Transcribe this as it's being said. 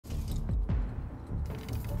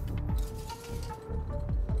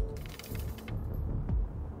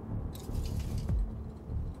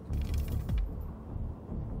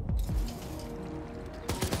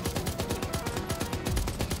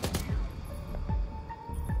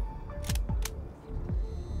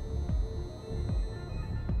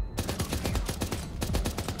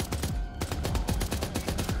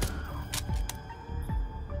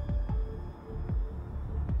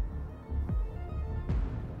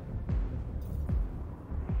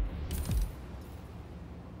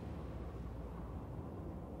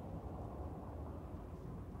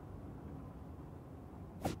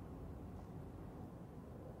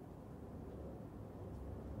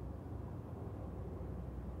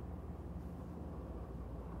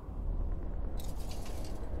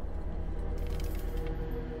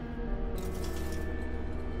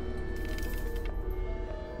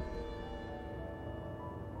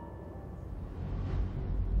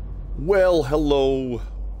Well, hello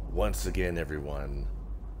once again, everyone.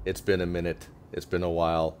 It's been a minute. It's been a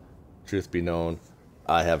while. Truth be known,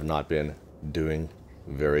 I have not been doing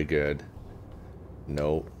very good.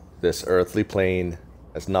 No, this earthly plane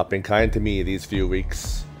has not been kind to me these few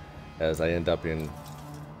weeks, as I end up in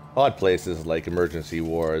odd places like emergency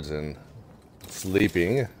wards and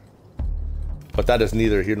sleeping. But that is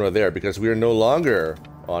neither here nor there, because we are no longer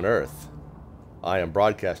on Earth. I am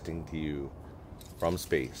broadcasting to you from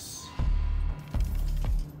space.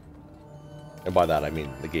 And by that I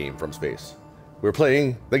mean the game from space. We're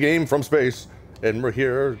playing the game from space, and we're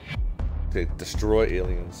here to destroy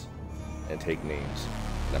aliens and take names.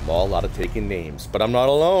 And I'm all out of taking names, but I'm not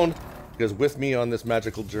alone, because with me on this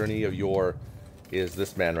magical journey of yore is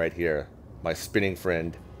this man right here, my spinning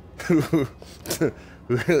friend, who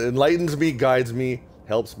enlightens me, guides me,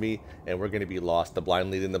 helps me, and we're going to be lost, the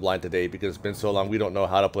blind leading the blind today, because it's been so long we don't know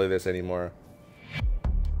how to play this anymore.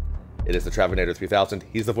 It is the Travanator 3000.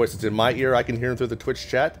 He's the voice that's in my ear. I can hear him through the Twitch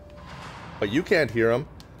chat, but you can't hear him.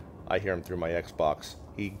 I hear him through my Xbox.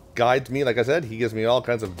 He guides me, like I said. He gives me all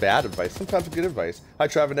kinds of bad advice, sometimes good advice. Hi,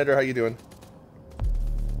 Travanator. How you doing?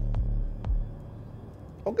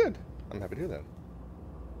 Oh, good. I'm happy to hear that.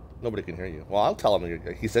 Nobody can hear you. Well, I'll tell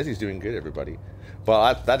him. He says he's doing good, everybody.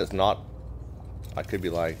 But that is not... I could be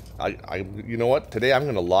lying. You know what? Today I'm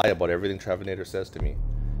going to lie about everything Travanator says to me.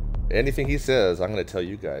 Anything he says, I'm going to tell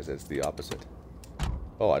you guys it's the opposite.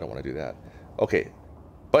 Oh, I don't want to do that. Okay.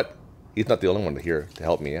 But he's not the only one here to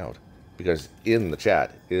help me out. Because in the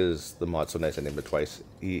chat is the mod, so nice I named it twice.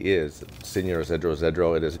 He is Senior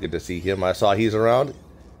Zedro. It is good to see him. I saw he's around.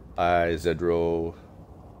 Zedro...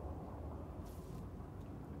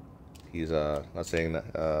 He's not saying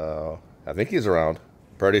that. I think he's around.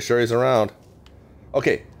 Pretty sure he's around.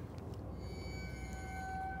 Okay.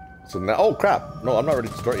 So now, oh crap! No, I'm not ready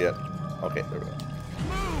to start yet. Okay, there we go.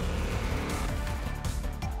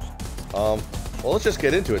 Well, let's just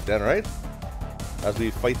get into it then, right? As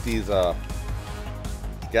we fight these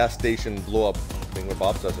gas station blow up thing where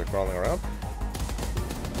bobsleds are crawling around.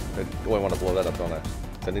 Oh, I want to blow that up, don't I?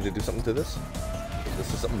 Do I need to do something to this?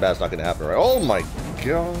 This is something bad's not going to happen, right? Oh my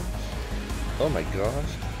gosh! Oh my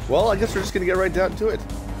gosh. Well, I guess we're just going to get right down to it.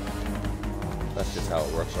 That's just how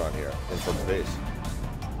it works around here, in from space.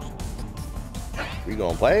 We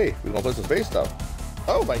gonna play. We gonna play some space stuff.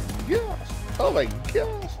 Oh my gosh. Oh my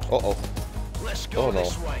gosh. Uh-oh. Let's go. Oh no.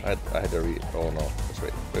 This way. I had to read. Oh no. Let's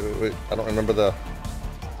wait. Wait. I don't remember the...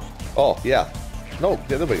 Oh, yeah. No,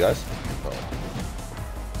 the other way, guys. Oh.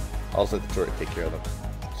 I'll just let the turret take care of them.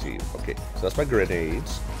 Let's see. Okay. So that's my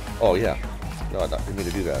grenades. Oh, yeah. No, I didn't mean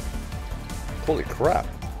to do that. Holy crap.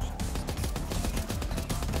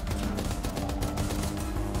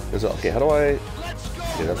 Okay, how do I...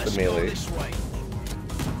 Okay, that's the melee.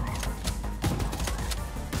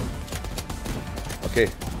 Okay,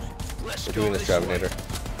 we're doing this, Travanator.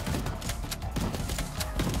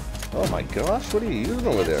 Oh my gosh, what are you using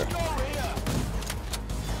over there?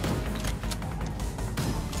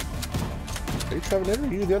 Are you Travanator? Or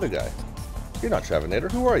are you the other guy? You're not Travanator.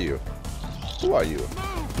 Who are you? Who are you?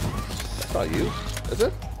 That's not you, is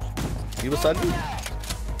it? You beside me?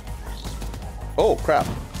 Oh crap.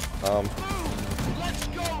 Let's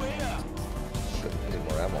go here. Shit, I need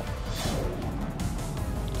more ammo.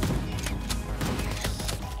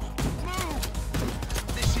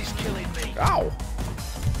 This is killing me. Ow!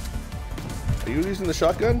 Are you using the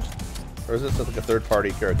shotgun? Or is this like a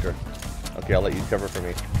third-party character? Okay, I'll let you cover for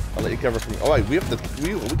me. I'll let you cover for me. Oh, wait, we have to...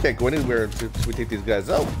 We can't go anywhere until we take these guys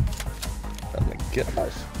out. Oh my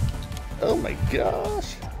gosh. Oh my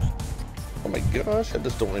gosh. Oh my gosh, I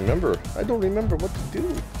just don't remember. I don't remember what to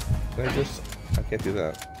do. Can I just... I can't do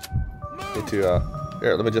that. I need to,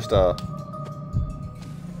 here, let me just, Oh,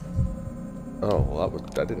 well,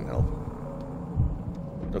 that didn't help.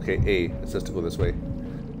 Okay, A. It says to go this way.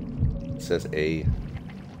 It says A.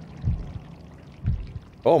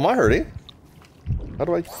 Oh, am I hurting? How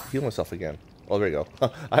do I heal myself again? Oh, there you go.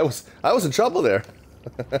 I was in trouble there.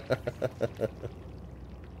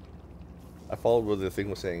 I followed where the thing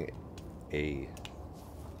was saying A.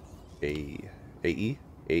 A-E?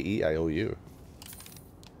 A-E-I-O-U.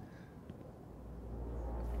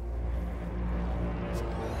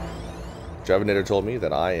 Travanator told me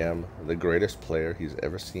that I am the greatest player he's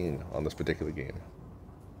ever seen on this particular game.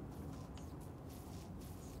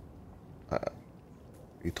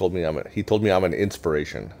 He told me I'm an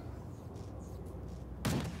inspiration.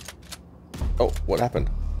 Oh, what happened?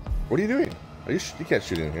 What are you doing? You can't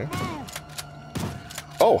shoot in here.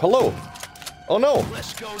 Oh, hello. Oh no.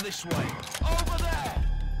 Let's go this way. Over there.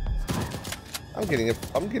 I'm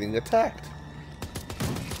getting attacked.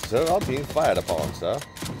 Sir, I'm being fired upon, sir.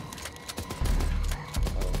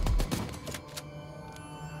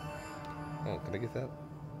 Oh, can I get that?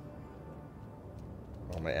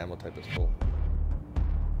 Oh, my ammo type is full.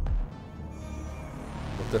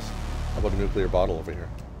 What's this? How about a nuclear bottle over here?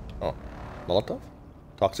 Oh, Molotov?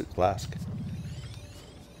 Toxic flask.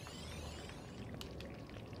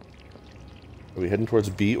 Are we heading towards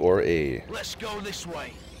B or A? Let's go this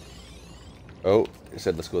way. Oh, it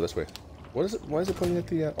said let's go this way. What is it? Why is it pointing at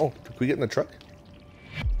the... Oh, can we get in the truck?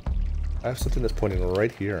 I have something that's pointing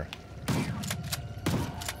right here.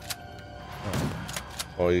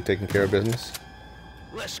 Oh, are you taking care of business?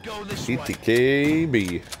 Let's go this way.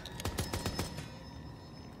 TTKB.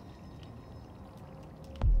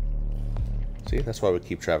 See, that's why we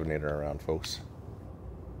keep Travanator around, folks.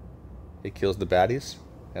 He kills the baddies,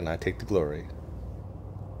 and I take the glory.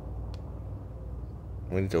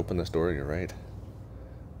 We need to open this door, you're right.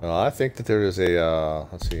 I think that there is a,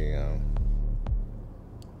 let's see,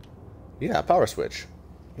 yeah, power switch.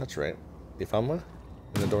 That's right. You found one?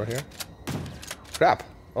 In the door here? Crap!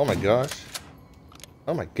 Oh my gosh.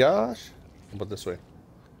 Oh my gosh! How about this way?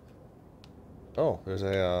 Oh, there's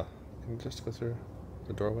a, can you just go through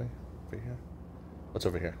the doorway over here? What's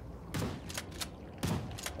over here?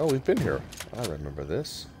 Oh, we've been here. I remember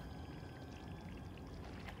this.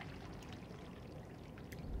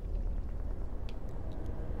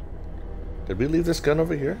 Did we leave this gun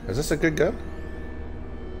over here? Is this a good gun?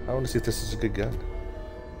 I want to see if this is a good gun.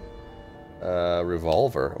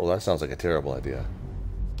 Revolver. Oh, that sounds like a terrible idea.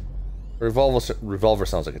 Revolver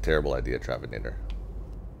sounds like a terrible idea, Travanator.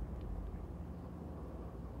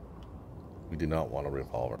 We do not want a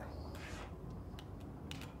revolver.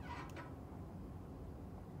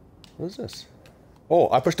 What is this?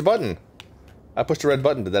 Oh, I pushed a button. I pushed a red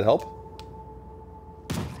button. Did that help?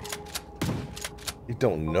 You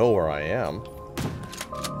don't know where I am.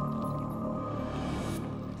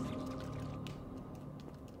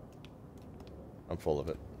 I'm full of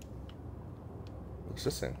it. What's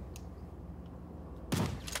this thing?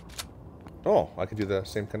 Oh, I could do the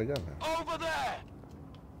same kind of gun now. Over there.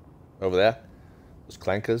 Over there? Those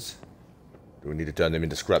clankers? Do we need to turn them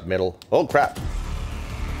into scrap metal? Oh, crap!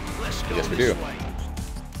 Let's go I guess we this do. way.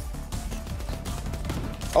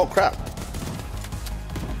 Oh, crap!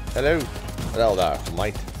 Hello! Hello there,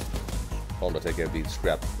 mate. Time to take out these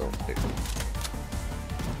scraps. Oh, okay.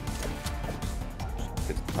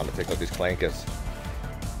 Time to take out these clankers.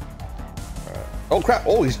 Oh crap!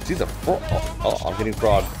 Oh, he's a frog. Oh, I'm getting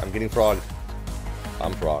frog. I'm getting frog.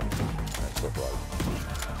 I'm frog. I'm so frog.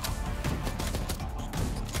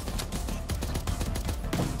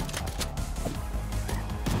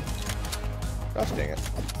 Gosh dang it.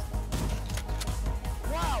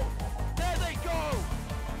 Wow! There they go!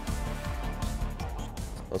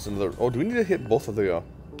 That's another. Oh, do we need to hit both of the? I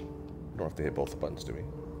don't have to hit both the buttons, do we?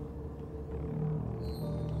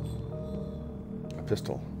 A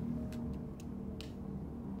pistol.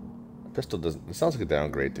 A pistol doesn't. It sounds like a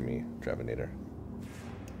downgrade to me, Travanator.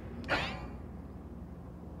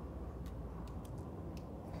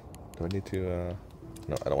 Do I need to?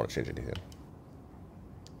 No, I don't want to change anything.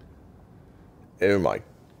 Oh my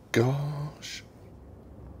gosh!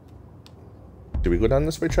 Do we go down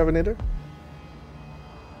this way, Travanator?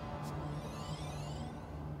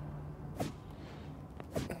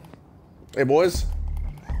 Hey, boys.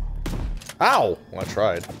 Ow! Well, I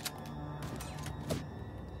tried.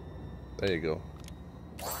 There you go.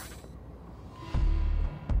 My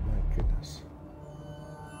goodness.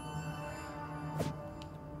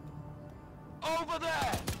 Over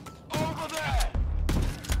there! Over there!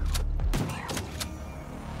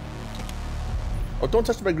 Oh, don't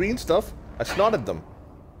touch my green stuff. I snotted them.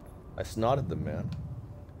 I snotted them, man.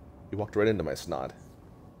 You walked right into my snot.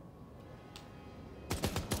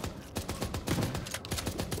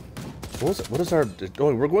 What was it? What is our...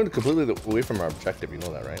 Oh, we're going completely away from our objective. You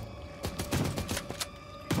know that, right?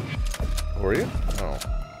 Were you? Oh.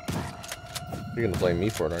 You're gonna blame me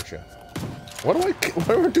for it, aren't you? What do I...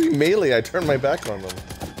 Why am I doing melee? I turned my back on them.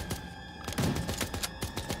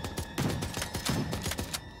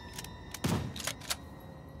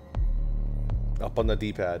 Up on the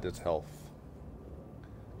D-pad, it's health.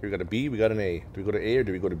 Here we got a B, we got an A. Do we go to A or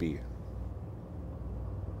do we go to B?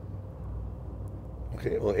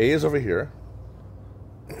 Okay, well, A is over here.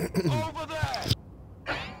 Over there!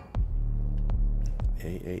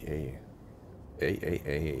 A.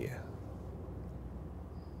 A.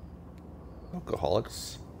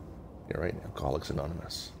 Alcoholics. You're right, Alcoholics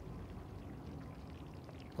Anonymous.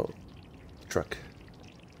 Oh, truck.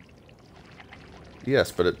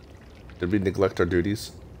 Yes, but did we neglect our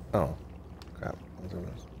duties? Oh, crap.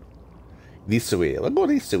 This way. Let's go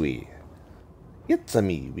this way. It's a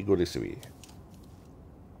me. We go this way.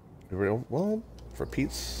 Well, for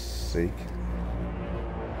Pete's sake.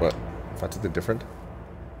 What? That's something different?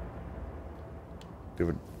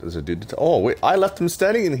 There's a dude. Oh, wait. I left him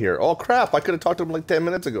standing in here. Oh, crap. I could have talked to him like 10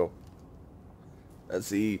 minutes ago. Let's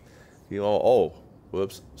see. Oh.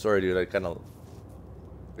 Whoops. Sorry, dude. I kind of...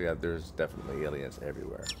 Yeah, there's definitely aliens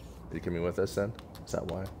everywhere. Are you coming with us, then? Is that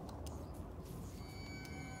why?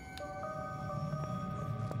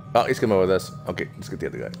 Oh, he's coming with us. Okay, let's get the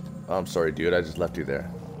other guy. Oh, I'm sorry, dude. I just left you there.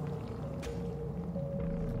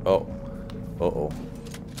 Oh. Uh-oh.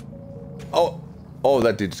 Oh! Oh,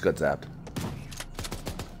 that dude just got zapped.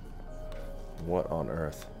 What on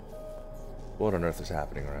earth? What on earth is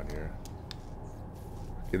happening around here?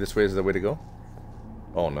 Okay, this way is the way to go?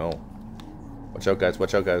 Oh, no. Watch out, guys.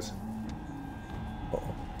 Watch out, guys.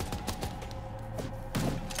 Uh-oh.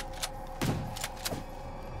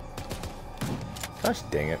 Gosh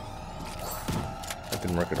dang it. That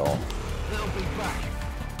didn't work at all. They'll be back.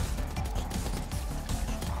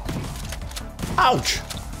 Ouch!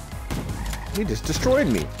 He just destroyed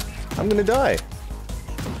me. I'm gonna die.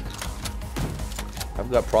 I've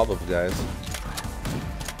got problems, guys.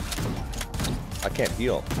 I can't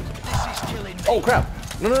heal. This is killing me. Oh, crap!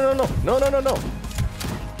 No, no, no, no. No, no, no, no.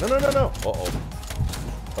 No, no, no, no. Uh-oh.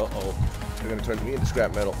 Uh-oh. They're gonna turn me into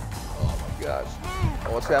scrap metal. Oh, my gosh.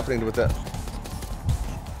 Oh, what's happening with that?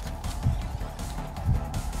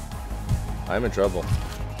 I'm in trouble.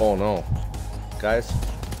 Oh, no. Guys.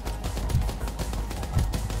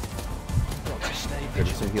 Got to stay Get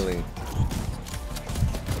vigilant. some healing.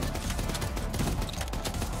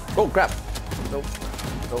 Oh, crap! Nope.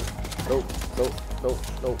 Nope. Nope. Nope. Nope.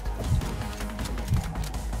 Nope.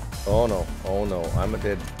 Oh no. Oh no. I'm a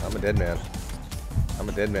dead man. I'm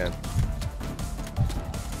a dead man.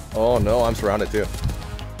 Oh no, I'm surrounded too.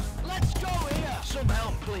 Let's go here. Some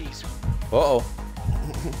help, please. Uh-oh.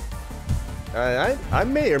 I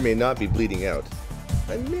may or may not be bleeding out.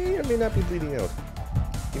 I may or may not be bleeding out.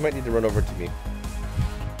 You might need to run over to me.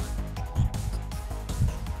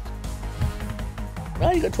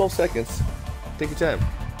 Ah, you got 12 seconds. Take your time.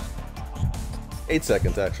 8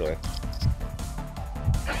 seconds, actually.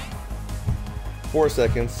 4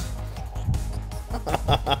 seconds.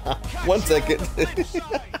 1 second.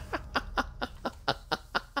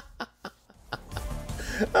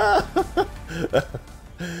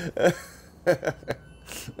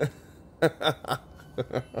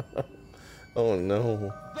 Oh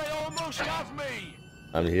no. They almost have me.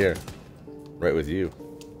 I'm here. Right with you.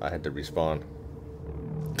 I had to respawn.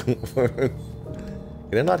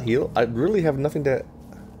 Can I not heal? I really have nothing to...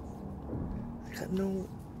 I got no...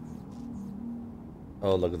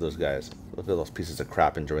 Oh, look at those guys. Look at those pieces of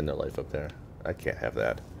crap enjoying their life up there. I can't have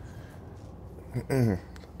that.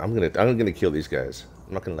 I'm gonna kill these guys.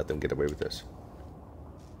 I'm not gonna let them get away with this.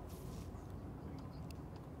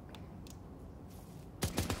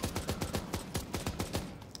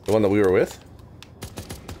 The one that we were with?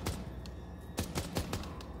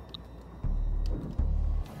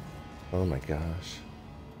 Oh my gosh.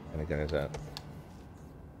 What kind of gun is that?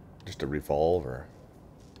 Just a revolver.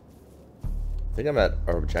 I think I'm at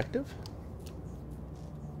our objective?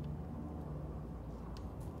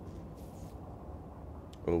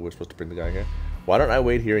 Oh, we're supposed to bring the guy here? Why don't I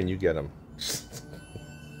wait here and you get him?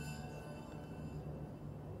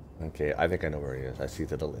 Okay, I think I know where he is. I see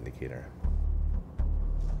the little indicator.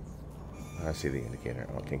 I see the indicator.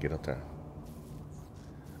 Oh, I can't get up there.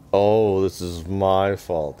 Oh, this is my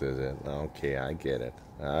fault, is it? Okay, I get it.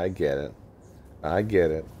 I get it. I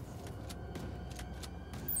get it.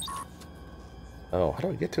 Oh, how do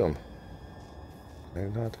I get to him? Maybe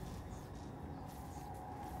not.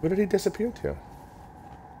 Where did he disappear to?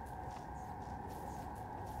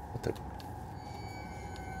 What the?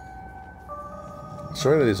 It's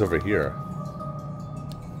showing that he's over here.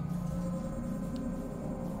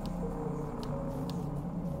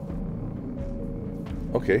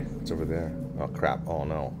 Okay, it's over there. Oh crap, oh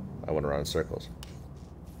no. I went around in circles.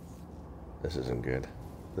 This isn't good.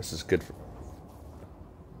 This is good for...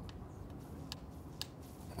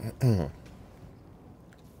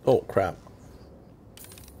 Oh crap.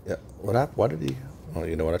 Yeah, what happened? Why did he... Oh,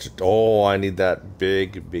 you know what, I should... Oh, I need that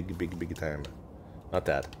big time. Not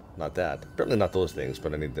that. Not that. Apparently not those things,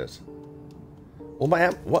 but I need this. Oh, my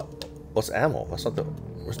am... What? What's ammo? That's not the...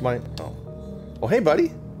 Where's my... Oh. Oh, hey,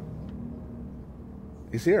 buddy.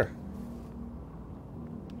 He's here.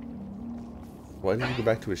 Why didn't he go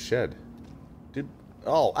back to his shed? Dude.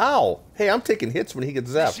 Oh, ow! Hey, I'm taking hits when he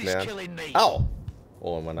gets zapped, man. Killing me. Ow!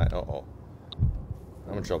 Oh, am I not? Uh-oh.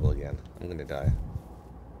 I'm in trouble again. I'm gonna die.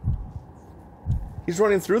 He's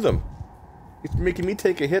running through them. He's making me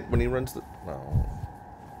take a hit when he runs the... Oh.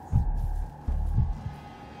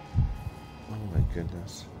 Oh my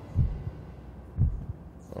goodness.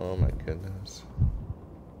 Oh my goodness.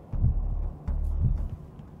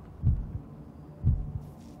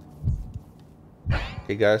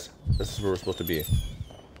 Hey guys, this is where we're supposed to be.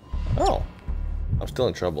 Oh, I'm still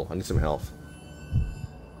in trouble. I need some health.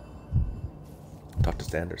 Talk to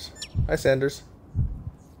Sanders. Hi, Sanders.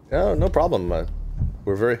 Oh, no problem.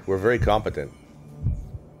 We're very competent.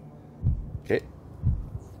 Okay.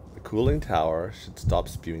 The cooling tower should stop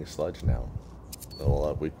spewing sludge now.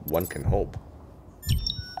 Well, one can hope.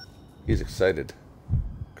 He's excited.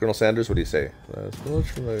 Colonel Sanders, what do you say? Oh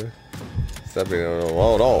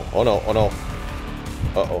no! Oh no! Oh no!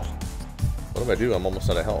 Uh-oh. What do I do? I'm almost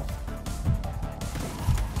out of health.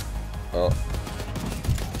 Oh.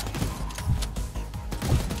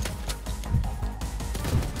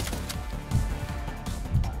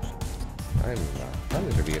 I'm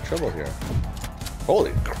gonna be in trouble here.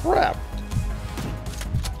 Holy crap!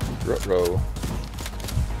 Ruh-roh.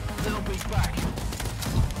 They'll be back.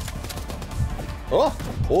 Oh!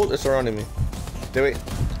 Oh, they're surrounding me. Stay away.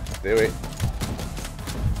 Stay away.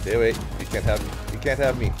 Stay away. You can't have me. You can't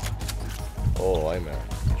have me. Oh, I'm in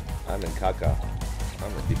caca.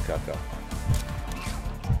 I'm in deep caca.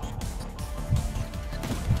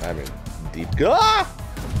 I'm in deep caca.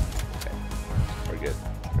 Okay. We're good.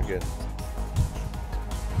 We're good.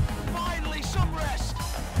 Finally, some rest.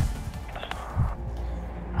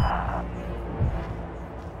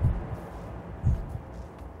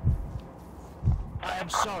 I am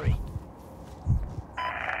sorry.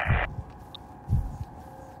 I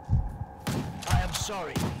am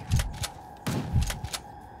sorry.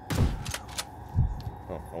 Oh,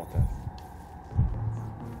 I want that.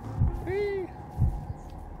 Whee!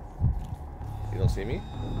 You don't see me?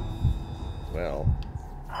 Well.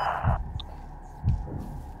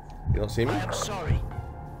 You don't see me? I am sorry.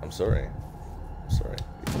 I'm sorry. I'm sorry.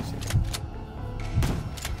 You don't see me.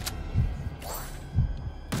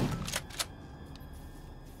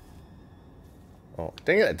 Oh,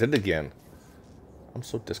 dang it, I did it again. I'm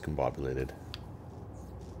so discombobulated.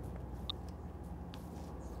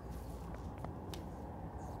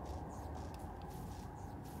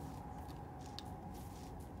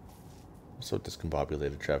 I'm so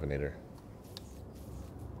discombobulated, Travanator.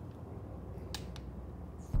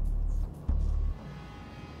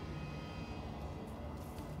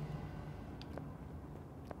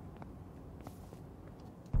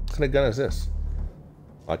 What kind of gun is this?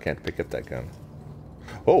 Oh, I can't pick up that gun.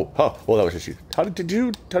 Oh, huh. Well, that was just you. How did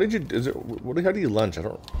you, is it, how do you lunge? I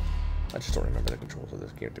just don't remember the controls of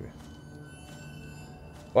this game to me.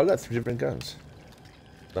 Well, I got 3 different guns.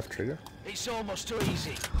 Left trigger? It's almost too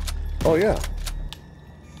easy. Oh, yeah.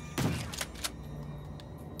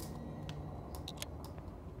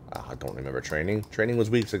 Ah, I don't remember training. Training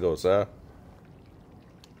was weeks ago, sir.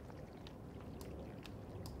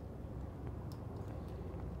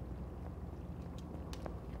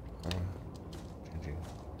 Changing.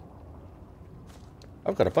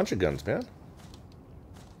 I've got a bunch of guns, man.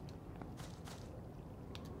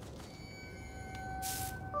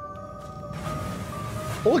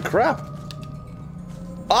 Holy crap!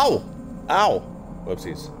 Ow! Ow!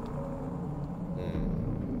 Whoopsies.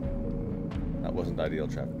 That wasn't ideal,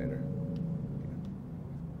 Travanator.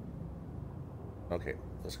 Okay,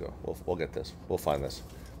 let's go. We'll get this. We'll find this.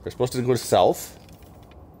 We're supposed to go south.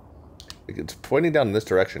 It's pointing down in this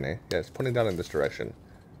direction, eh? Yeah, it's pointing down in this direction.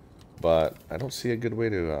 But I don't see a good way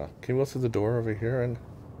to... Can we go through the door over here and...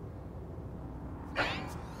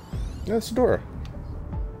 Yeah, it's a door.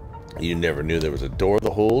 You never knew there was a door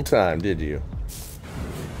the whole time, did you?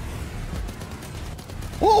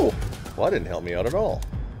 Whoa! Well, that didn't help me out at all.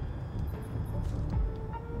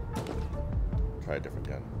 Try a different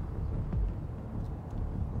gun.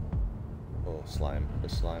 Oh, slime.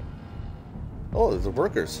 There's slime. Oh, there's the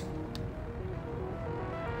workers.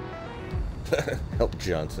 Help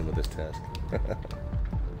Johnson with this task.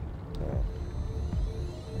 Oh.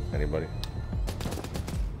 Anybody?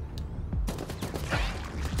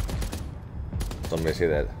 Somebody say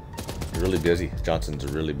that. You're really busy. Johnson's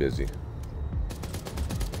really busy.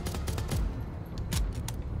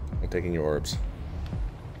 I'm taking your orbs.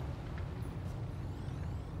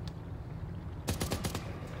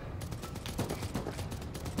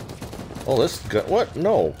 Oh, this gun. What?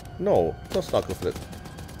 No. No. Let's not go for it.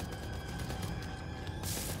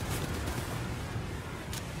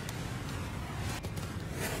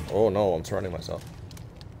 Oh no, I'm surrounding myself.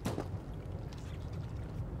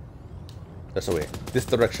 That's the way. This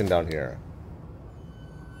direction down here.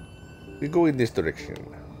 We go in this direction.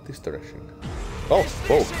 This direction. Oh,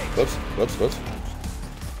 whoa. Whoops, whoops, whoops.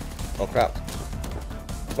 Oh crap.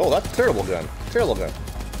 Oh, that's a terrible gun. Terrible gun.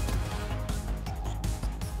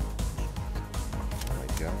 Oh my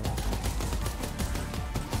god.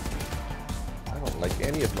 like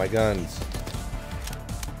any of my guns.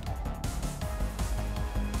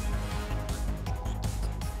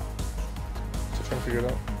 Just trying to figure it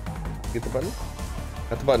out. Get the button?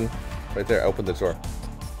 Got the button. Right there. I opened the door.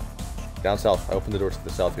 Down south. I opened the door to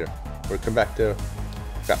the south here. We're come back to...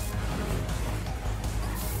 Crap.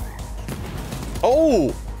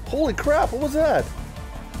 Oh! Holy crap! What was that?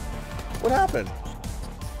 What happened?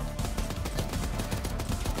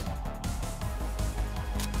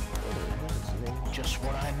 Just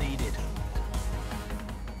what I needed.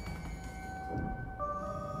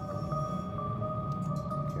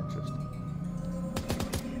 Can't just...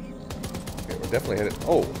 Okay, we're definitely headed...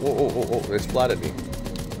 Oh! Whoa, whoa, whoa, whoa. They splatted me.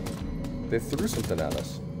 They threw something at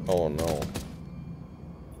us. Oh no.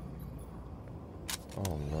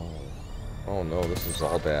 Oh no. Oh no, this is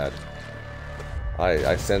all bad.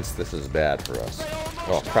 I sense this is bad for us.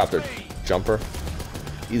 Oh crap, they're jumper.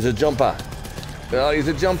 He's a jumper. Oh, he's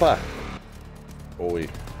a jumper. Oh wait.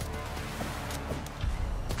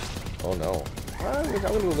 Oh no. I'm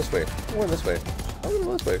gonna go this way. I'm going this way. I'm gonna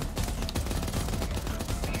go this way.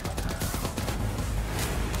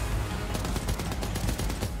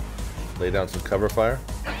 Lay down some cover fire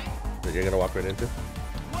that you're gonna walk right into.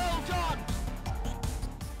 Well done.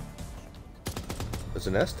 There's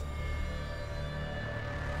a nest?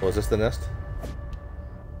 Oh, is this the nest?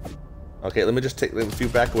 Okay, let me just take, if you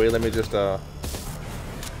back away, let me just, Oh,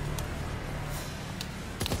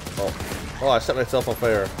 I set myself on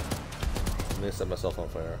fire. Let me set myself on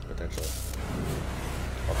fire, potentially.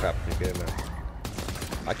 Oh crap, you get in there.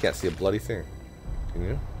 I can't see a bloody thing. Can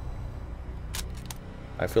you?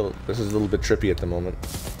 I feel this is a little bit trippy at the moment.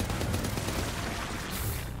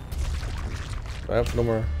 Do I have no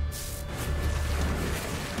more?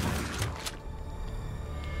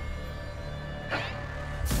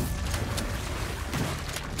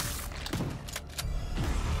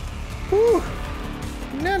 Woo!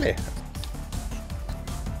 Nelly!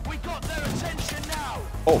 We got their attention now.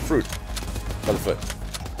 Oh, fruit. By the foot.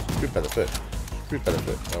 Fruit by the foot. Fruit by the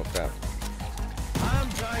foot. Oh crap. I'm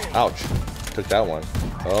dying. Ouch. Took that one.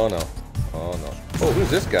 Oh no. Oh no. Oh, who's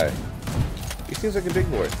this guy? He seems like a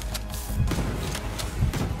big boy.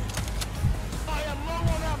 I am low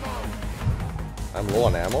on ammo. I'm low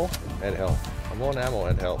on ammo and health. I'm low on ammo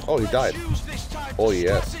and health. Oh, he died. Let's use this time Oh, to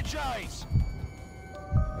yes. strategize.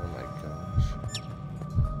 Oh my gosh.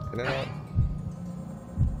 Can I not?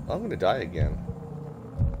 I'm gonna die again.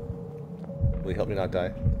 Will you help me not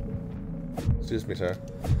die? Excuse me, sir.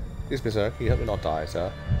 Excuse me, sir. Can you help me not die,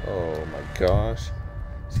 sir? Oh my gosh.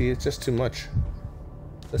 See, it's just too much.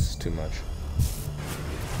 This is too much.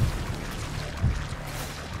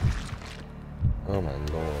 Oh my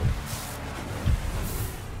lord.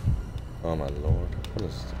 Oh my lord. What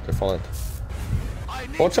is... They're falling.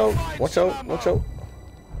 Watch out! Watch out! Watch out!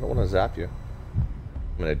 I don't want to zap you.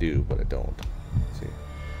 I mean, I do, but I don't. Let's see.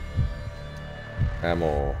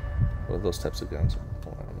 Ammo. What are those types of guns?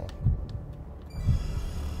 Oh, I don't know.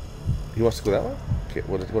 He wants to go that way? Okay,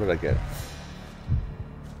 what did I get?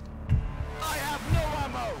 I have no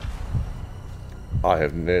ammo. I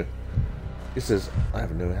have no... He says, I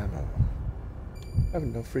have no ammo. I have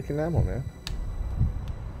no freaking ammo, man.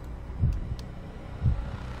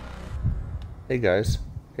 Hey guys.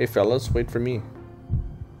 Hey fellas, wait for me.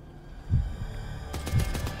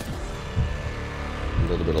 A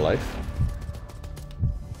little bit of life.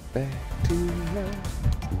 Back to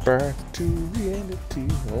life. Back to reality.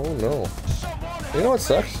 Oh no. You know what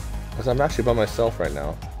sucks? Is I'm actually by myself right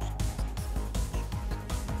now.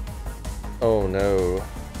 Oh no.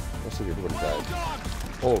 Looks like everybody died.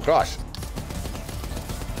 Oh gosh.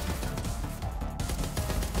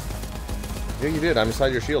 Yeah, you did. I'm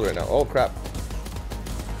inside your shield right now. Oh crap.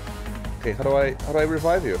 Okay, how do I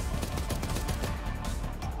revive you?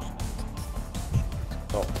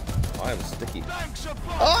 Oh, I am sticky. Thanks a bunch.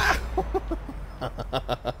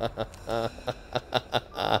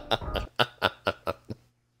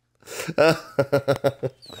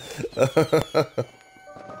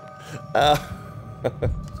 Ah!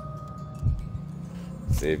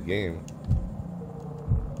 Save game.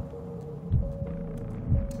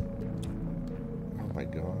 Oh my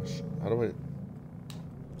gosh. How do I...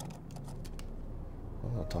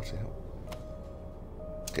 I'll talk to you.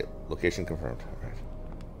 Okay, location confirmed. Alright.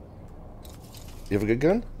 You have a good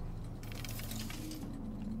gun?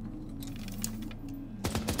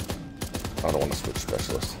 I don't want to switch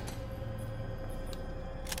specialist.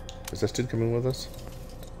 Is this dude coming with us?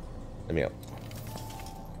 Let me out.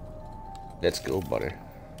 Let's go, buddy.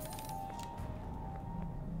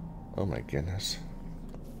 Oh my goodness.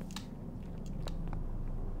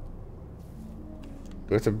 Do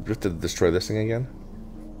we have to destroy this thing again?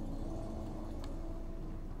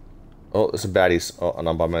 Oh, there's some baddies. Oh, and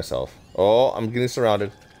I'm by myself. Oh, I'm getting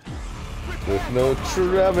surrounded. With no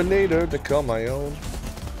Travanator to call my own.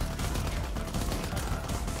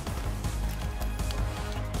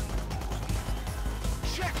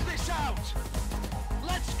 Check this out.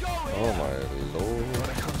 Let's go here. Oh my lord.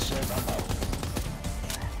 Gotta conserve ammo.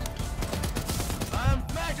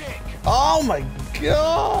 Medic. Oh my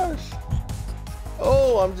gosh!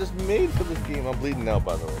 Oh, I'm just made for this game. I'm bleeding out,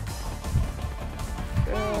 by the way.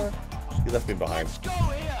 Yeah, you left me behind. Let's go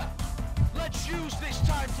here. Let's use this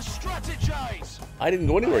time to strategize. I didn't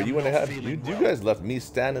go anywhere. You went ahead. You guys left me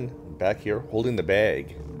standing back here holding the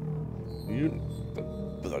bag. You,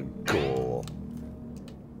 the goal.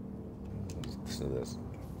 Listen to this.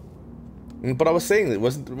 But I was saying it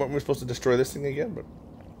weren't we supposed to destroy this thing again? But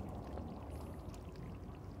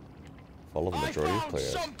follow the majority of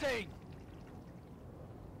players. Something.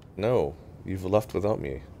 No, you've left without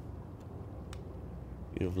me.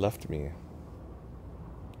 You've left me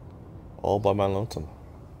all by my lonesome.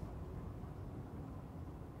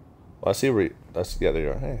 Well, I see where yeah, there you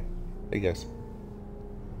are. Hey guys.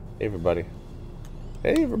 Hey everybody.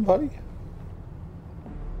 Hey everybody.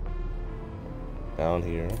 Down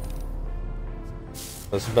here.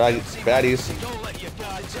 There's baddies. Don't let your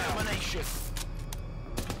guard domination.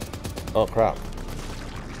 Oh crap.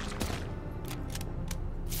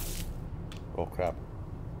 Oh crap.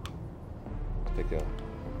 Take a.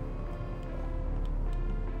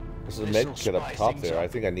 There's a med kit up top there. I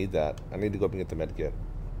think I need that. I need to go up and get the med kit.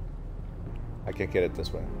 I can't get it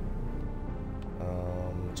this way.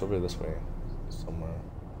 It's over this way somewhere.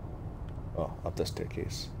 Oh, up the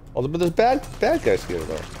staircase. Oh, but there's bad guys here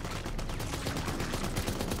though.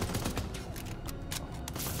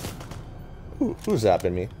 Who's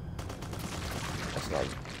zapping me? That's not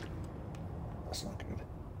good.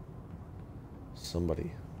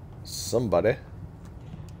 Somebody.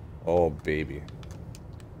 Oh baby.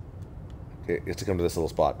 Okay, you have to come to this little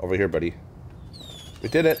spot over here, buddy. We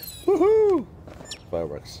did it! Woohoo!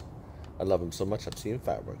 Fireworks. I love him so much. I'm seeing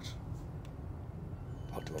fireworks.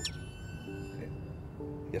 Talk to him. Okay.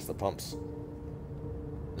 Yes, the pumps.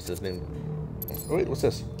 What's his name? Oh, wait, what's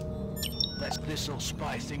this? This'll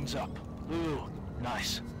spice things up. Ooh,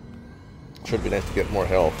 nice. Should be nice to get more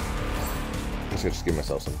health. I'm just gonna give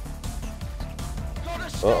myself some. Gotta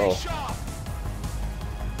stay sharp.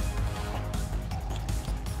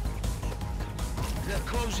 They're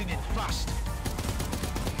closing in fast.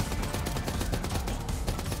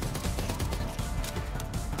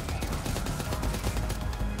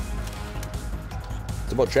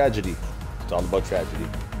 It's about tragedy. It's all about tragedy.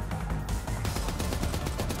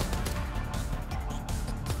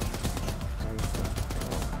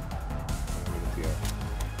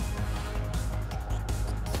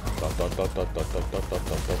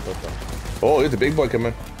 Oh, here's the big boy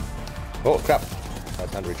coming. Oh, crap.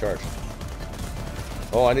 That's time to recharge.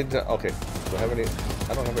 Oh, I need to... Okay. Do I have any...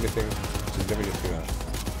 I don't have anything significant to that.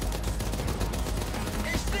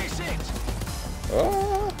 Is this it?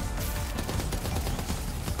 Ah!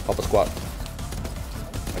 Help a squat.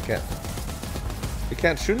 I can't. You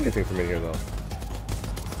can't shoot anything from in here, though.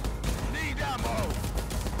 Need ammo.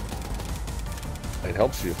 It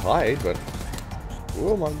helps you hide, but...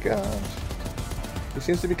 Oh my gosh. He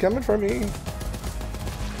seems to be coming for me.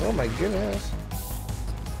 Oh my goodness.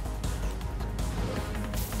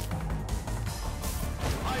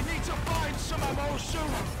 I need to find some ammo soon.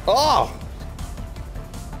 Oh!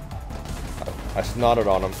 I snotted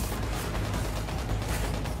on him.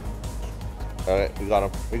 Alright, we got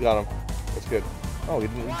him. We got him. That's good. Oh, he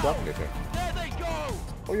didn't drop anything. There they go.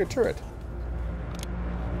 Oh, your turret.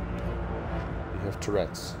 You have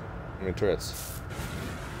turrets. I mean, turrets.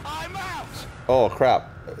 I'm out. Oh, crap.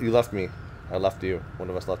 You left me. I left you. One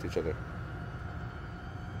of us left each other.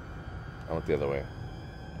 I went the other way.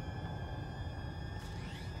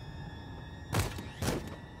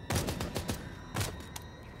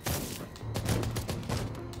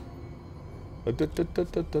 And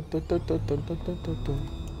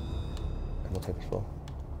what type of spell?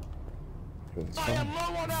 I am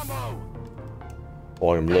low on ammo.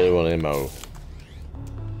 Oh, I'm low on ammo.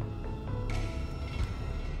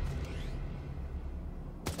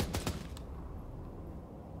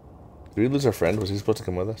 Did we lose our friend? Was he supposed to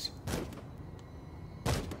come with us?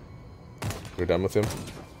 We're done with him?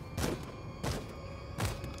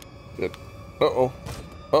 Good. Uh-oh.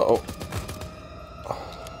 Uh-oh.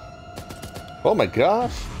 Oh my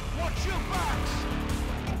gosh! Watch your backs.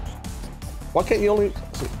 Why can't you only...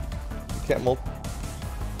 So, you can't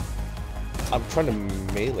I'm trying to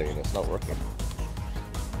melee and it's not working.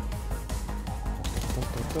 I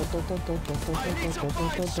need to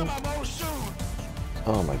find some ammo soon.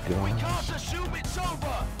 Oh my We god. can't assume it's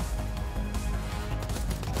over.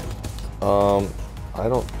 I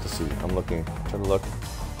don't see. I'm looking. I'm trying to look.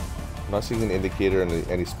 I'm not seeing an indicator in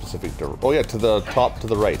any specific direction. Oh yeah, to the top, to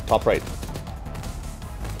the right, top right.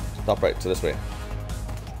 Top right, so this way.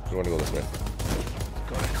 You want to go this way.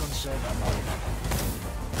 Gotta conserve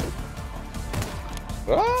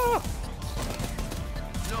ammo. Ah!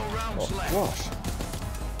 No rounds Oh left. gosh.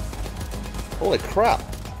 Holy crap.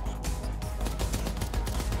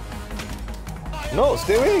 No,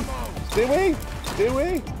 stay away! Stay away! Stay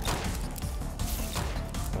away!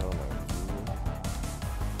 Oh my lord.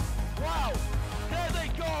 Wow! There they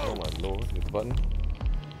go! Oh my lord. Hit the button.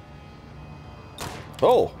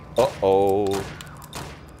 Oh! Uh-oh.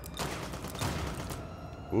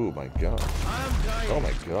 Ooh my gosh. I'm dying. Oh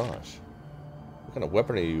my gosh. What kind of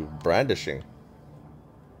weapon are you brandishing?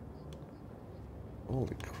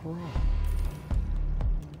 Holy crap.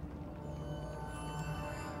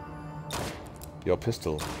 Your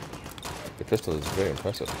pistol. Your pistol is very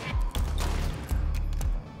impressive.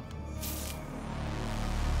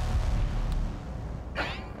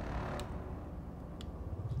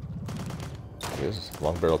 It is a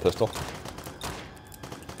long barrel pistol.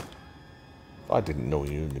 If I didn't know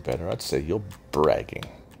you any better, I'd say you're bragging.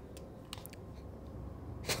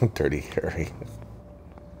 Dirty Harry.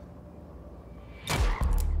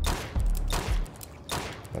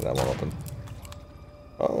 And that one open.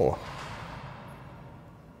 Oh.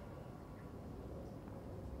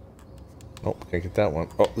 Nope, can't get that one.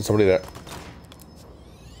 Oh, there's somebody there.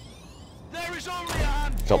 There is only a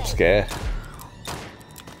handful. Jump scare.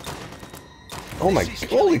 Oh my,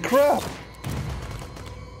 holy crap!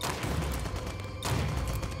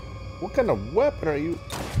 What kind of weapon are you?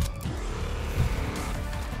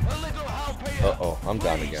 A little help here. Uh-oh, I'm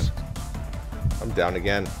down Please. again. I'm down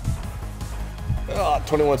again. Ah,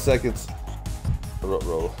 21 seconds.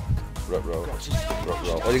 Ruh-roh. Ruh-roh.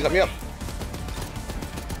 Ruh-roh. Oh, you got me up!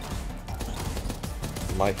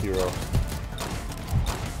 My hero.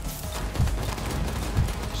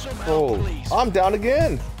 Some help, Oh, please. I'm down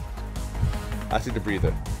again! I need to breathe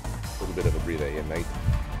a little bit of a breather in, mate.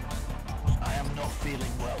 I am not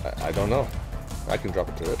feeling well. I don't know. I can drop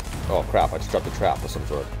it to it. Oh crap, I just dropped a trap of some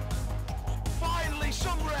sort. Finally,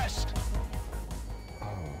 some rest.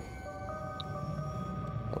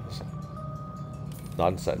 That was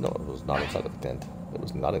not inside. No, it was not inside of the tent. It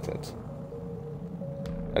was not a tent.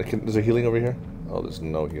 Is there healing over here? Oh, there's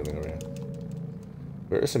no healing over here.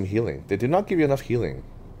 There is some healing. They did not give you enough healing.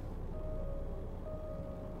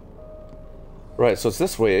 Right, so it's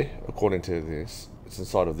this way, according to this. It's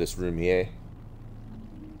inside of this room here.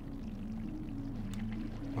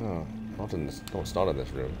 Oh, not in this. No, it's not in this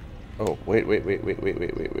room. Oh, wait.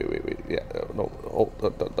 Yeah, no. Oh,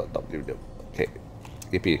 okay.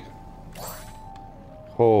 Yippee.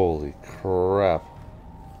 Holy crap.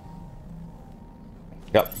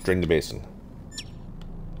 Yep, drain the basin.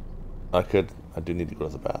 I do need to go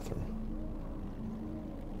to the bathroom.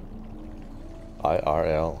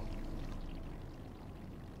 IRL.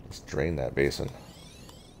 Let's drain that basin.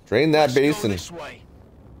 Drain that Let's go basin. this way.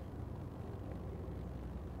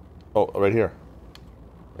 Oh, right here.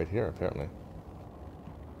 Right here, apparently.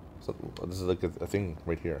 So, this is like a thing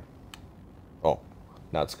right here. Oh,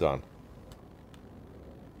 now it's gone.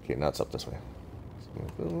 Okay, now it's up this way.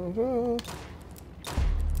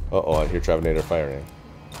 Uh-oh, I hear Travanator firing.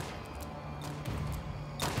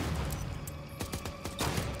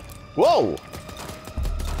 Whoa!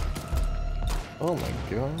 Oh my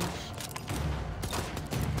gosh.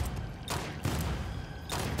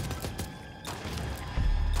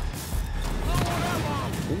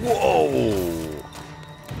 Whoa!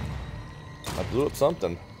 I blew up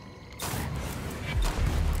something.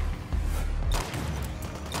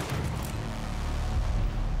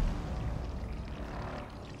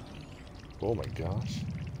 Oh my gosh.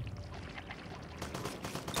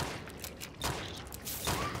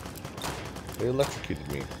 They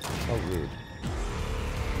electrocuted me. How rude.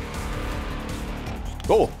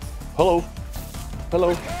 Oh! Hello!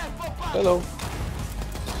 Hello! Hello!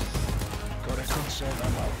 Gotta conserve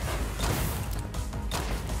ammo.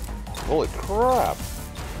 Holy crap!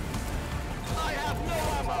 I have no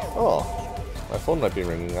ammo. Oh, my phone might be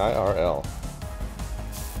ringing. IRL.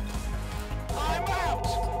 I'm out.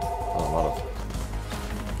 Oh, I'm out of.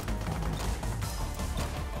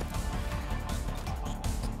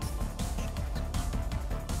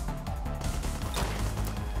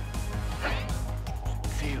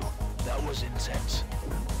 Phew, that was intense.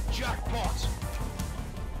 Jackpot.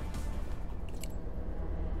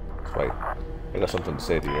 Wait, I got something to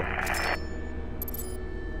say to you. I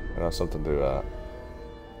got something to,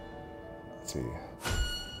 let's see.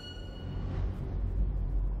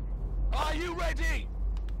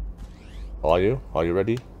 Are you? Are you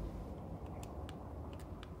ready?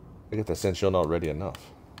 I get the sense you're not ready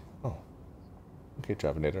enough. Oh. Okay,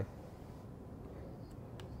 Travanator.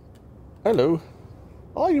 Hello.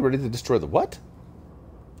 Are you ready to destroy the what?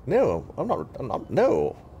 No, I'm not,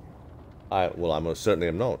 no. Well, I most certainly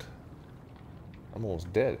am not. I'm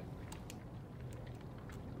almost dead.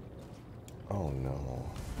 Oh no.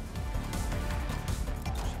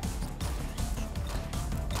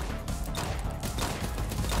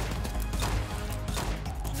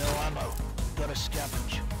 No ammo. Gotta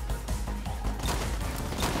scavenge.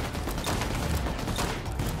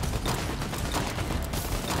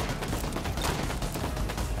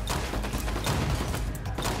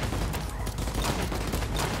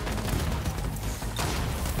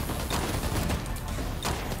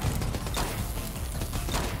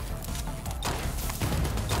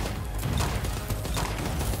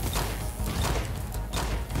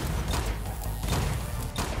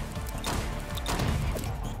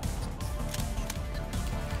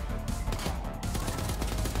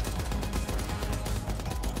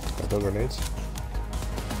 No grenades.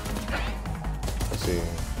 Let's see.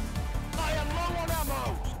 I am low on ammo.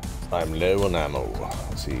 I'm low on ammo.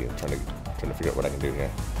 Let's see. I'm trying to figure out what I can do here.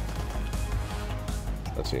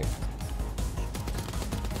 Let's see.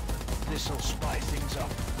 This'll spice things up.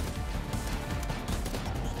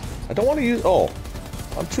 I don't want to use. Oh,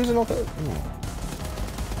 I'm choosing not to.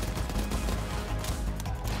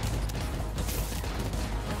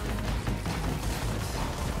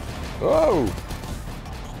 Whoa!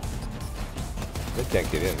 They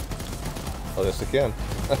can't get in. Oh, yes, they can.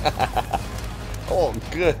 Oh,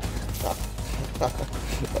 good.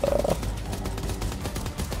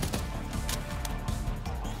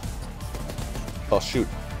 Oh, shoot.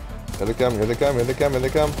 Here they come, here they come, here they come, here they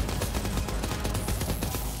come.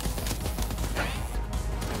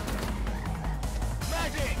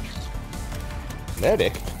 Medic!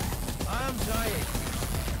 Medic? I'm dying.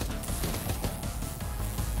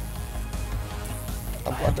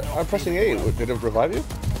 I'm pressing A. Did it revive you?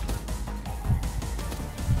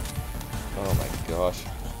 Oh my gosh.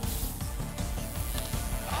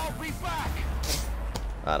 I'll be back.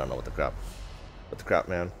 I don't know what the crap. What the crap,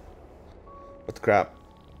 man? What the crap?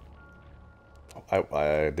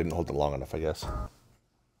 I didn't hold it long enough, I guess.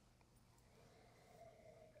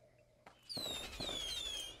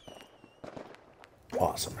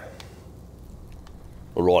 Awesome.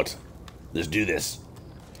 Alright. Let's do this.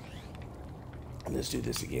 Let's do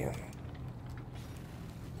this again.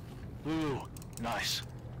 Ooh, nice.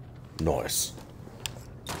 Nice.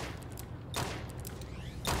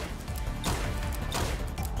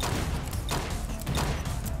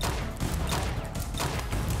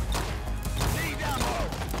 Need ammo.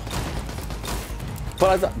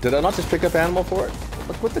 But did I not just pick up animal for it?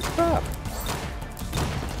 Look, what the crap?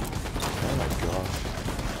 Oh my gosh.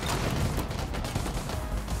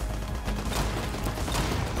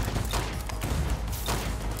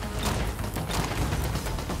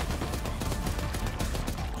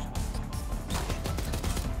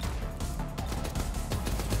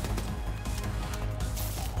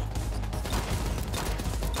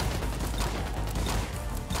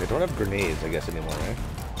 They don't have grenades, I guess, anymore, right?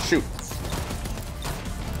 Shoot!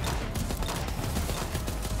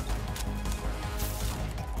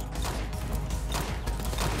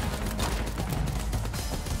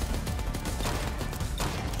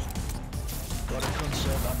 Gotta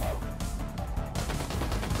conserve ammo.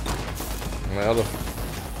 Well,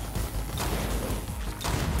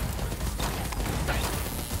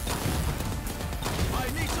 I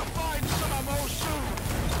need to find some ammo soon.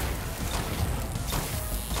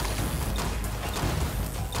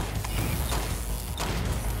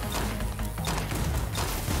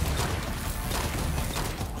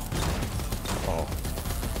 oh.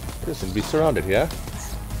 This seems to be surrounded, yeah?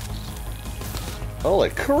 Holy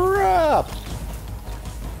crap!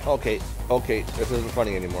 Okay, okay, this isn't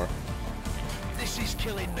funny anymore. This is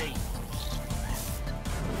killing me.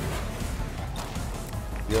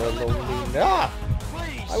 You're lonely. Ah!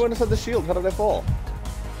 Please. I went inside the shield. How did I fall?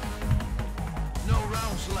 No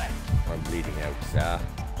rounds left. I'm bleeding out, sir.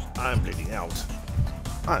 I'm bleeding out.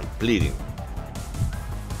 I'm bleeding.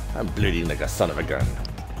 I'm bleeding like a son of a gun.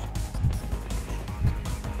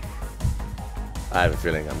 I have a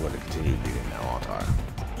feeling I'm going to continue bleeding now, aren't I?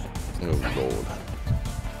 Oh, Lord.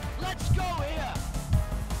 Let's go here.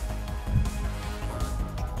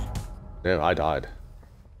 Yeah, I died.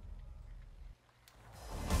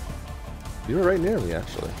 You were right near me,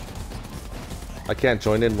 actually. I can't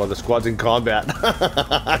join in while the squad's in combat.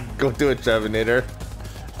 Go do it, Travanator.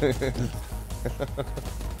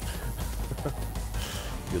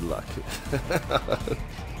 Good luck.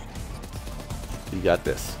 You got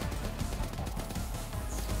this.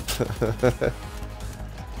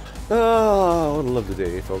 Oh, what a lovely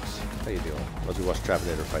day, folks. How you doing? As we watch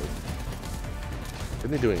Travanator fight.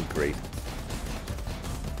 Isn't he doing great?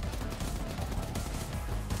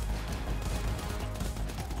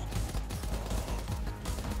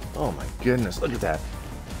 Oh my goodness, look at that.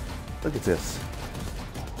 Look at this.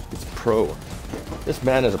 It's pro. This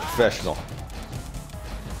man is a professional.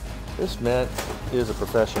 This man is a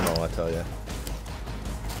professional, I tell you.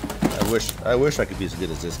 I wish I could be as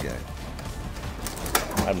good as this guy.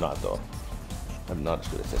 I'm not, though. I'm not as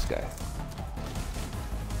good as this guy.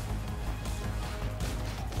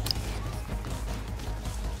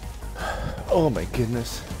 Oh my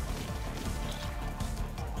goodness.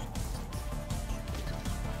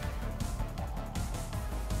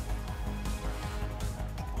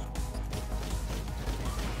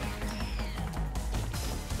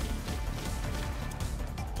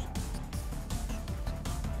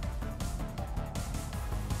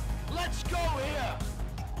 Let's go here.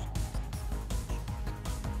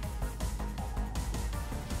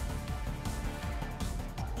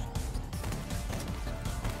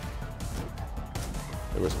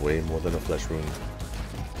 There was way more than a flesh wound.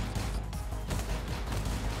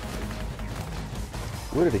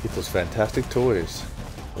 Where did he get those fantastic toys?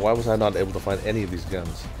 Why was I not able to find any of these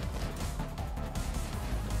guns?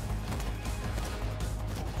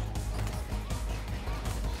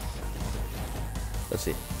 Let's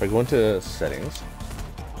see. If I go into settings.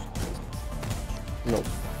 Nope.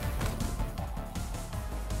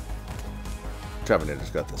 Travanator's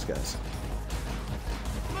got this, guys.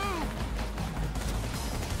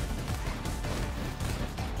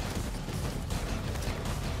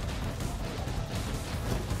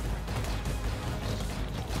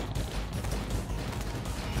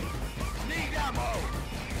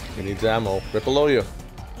 He needs ammo. Right below you.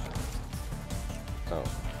 Oh.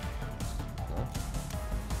 No.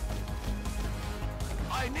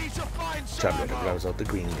 I need to find some Travanator grabs out the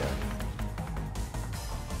green gun.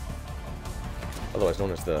 Otherwise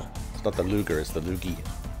known as the... It's not the Luger, it's the Loogie.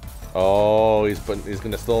 Oh, he's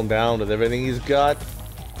gonna slow him down with everything he's got.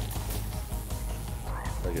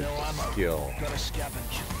 Look at the skill. Gotta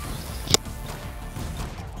scavenge.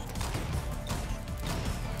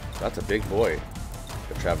 That's a big boy.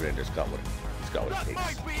 The Travanator's got what it That takes.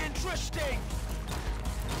 might be interesting.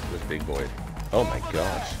 This big boy. Oh my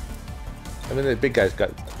gosh. I mean, the big guy's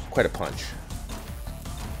got quite a punch.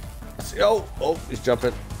 Let's see. Oh, he's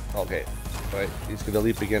jumping. Okay. All right, he's gonna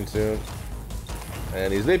leap again soon.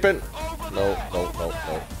 And he's leaping. No.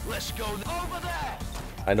 Let's go over there.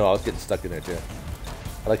 I know, I was getting stuck in there too.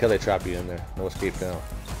 I like how they trap you in there. No escape now.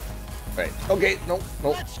 Right. Okay. No.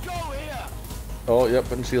 Let's go here. Oh, yep.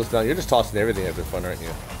 Putting shields down. You're just tossing everything at this fun, aren't you?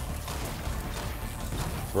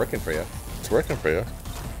 It's working for you. It's working for you.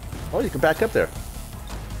 Oh, you can back up there.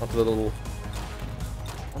 Onto the little...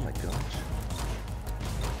 Oh my gosh.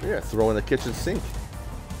 Yeah, throw in the kitchen sink.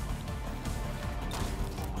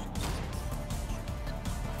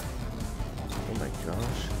 Oh my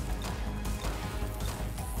gosh.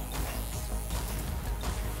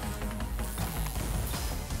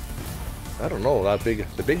 I don't know.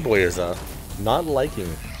 The big boy is not liking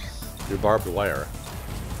your barbed wire.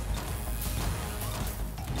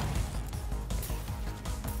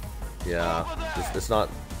 Yeah, it's not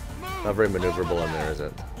very maneuverable in there, is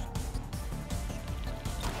it?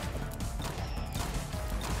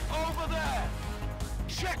 Over there.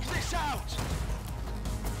 Check this out.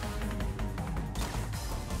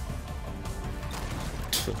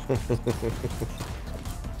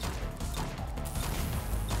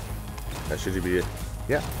 That should be it.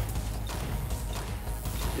 Yeah.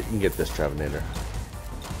 You can get this Travanator.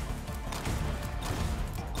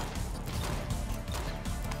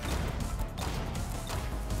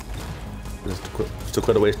 There's still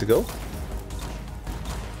quite a ways to go.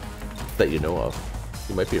 That you know of.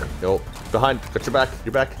 You might be here. No, behind. Got your back.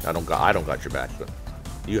 Your back. I don't got your back, but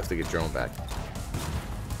you have to get your own back.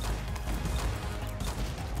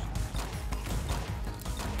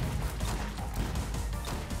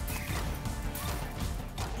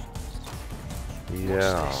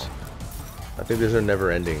 Yeah. I think these are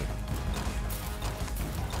never ending.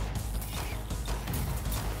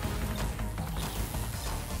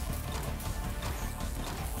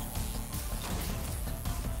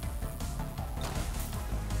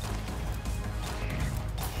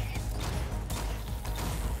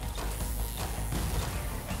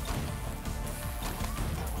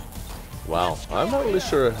 Wow, I'm not really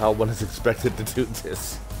sure how one is expected to do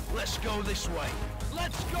this. Let's go this way.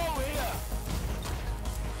 Let's go here.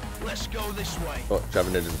 Let's go this way. Oh,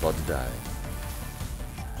 Travanator's about to die.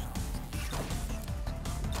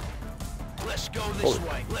 Let's go this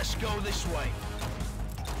way. Let's go this way.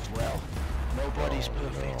 Well, nobody's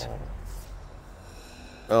perfect.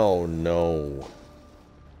 Oh no.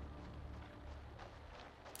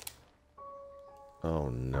 Oh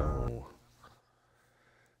no.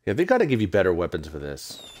 Yeah, they gotta give you better weapons for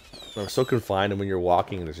this. I'm so confined, and when you're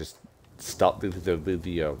walking, there's just stuff,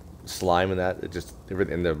 the slime and that, it just,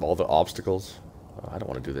 and all the obstacles. Oh, I don't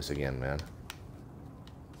want to do this again, man.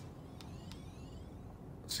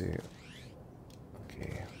 Let's see.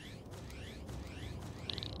 Okay.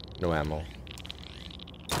 No ammo.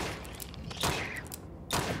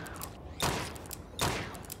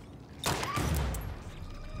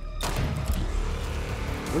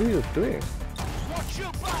 What are you doing? Watch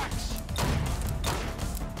your backs.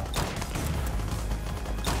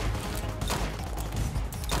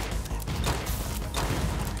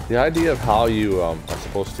 The idea of how you are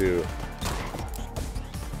supposed to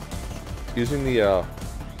using the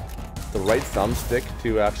right thumbstick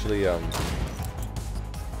to actually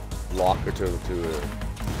lock or to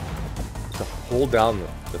hold down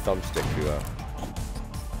the thumbstick to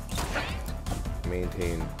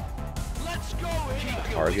maintain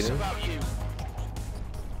targeting.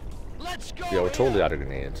 Yeah, we're totally out of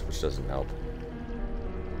grenades, which doesn't help.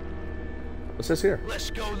 What's this here? Let's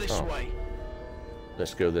go this way.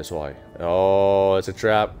 Let's go this way. Oh, it's a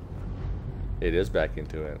trap. It is back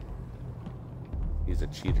into it. He's a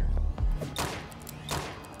cheater.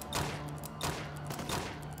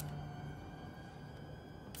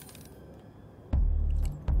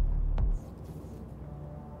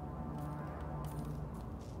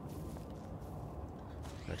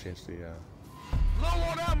 I changed the Low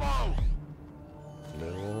on ammo.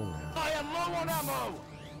 no. I am low on ammo.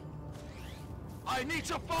 I need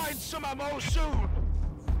to find some ammo soon.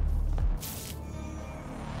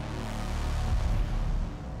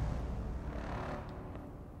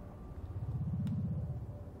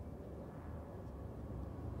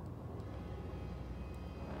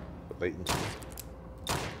 Latency.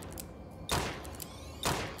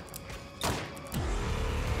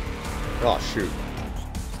 Oh shoot.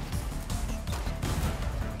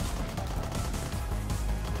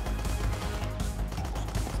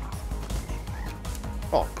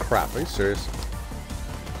 Oh crap, are you serious?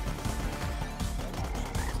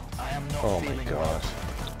 I am not Oh my feeling gosh. well.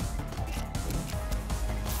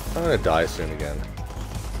 I'm gonna die soon again.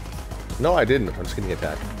 No, I didn't. I'm just getting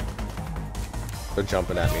attacked. They're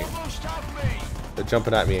jumping at me. Almost have me. They're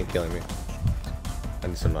jumping at me and killing me. I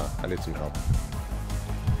need some help.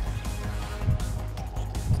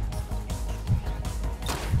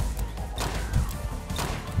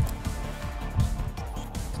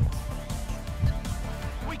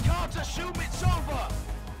 We can't assume it's over.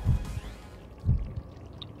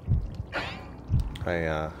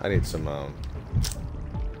 I need some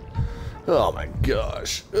oh my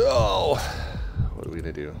gosh. Oh, what are we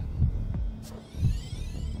gonna do?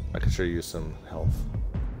 I could sure use some health.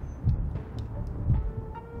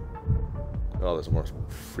 Oh, there's more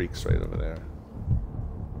freaks right over there.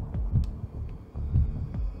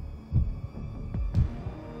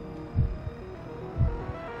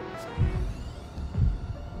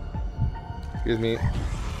 Excuse me.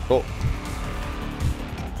 Oh.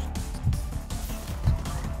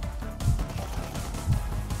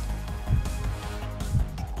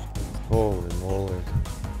 Holy moly.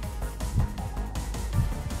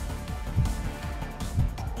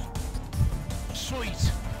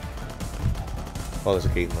 Sweet. Oh, there's a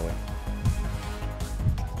gate in the way.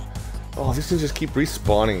 Oh, these things just keep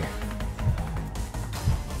respawning.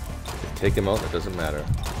 Take him out, it doesn't matter.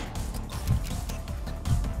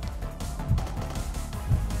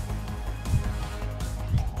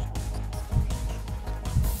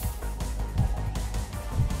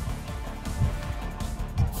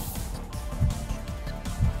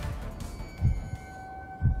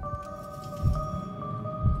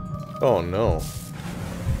 Oh no.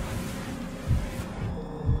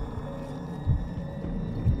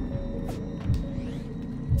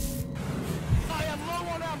 I am low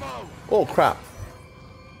on ammo. Oh crap.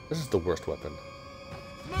 This is the worst weapon.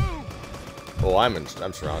 Move. Oh, I'm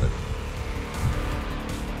surrounded.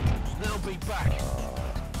 They'll be back.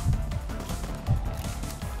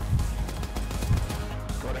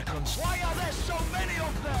 Gotta why are there so many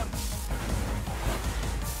of them?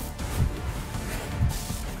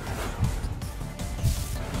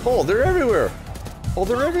 Oh, they're everywhere. Oh,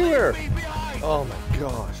 they're everywhere. Leave me behind. Oh my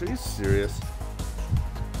gosh, are you serious?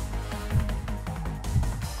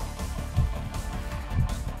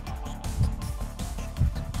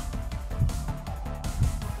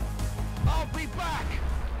 I'll be back.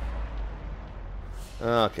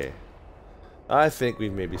 Okay. I think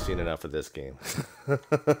we've maybe seen enough of this game.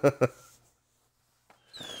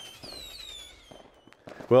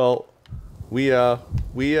 Well, Prepare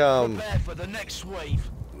for the next wave.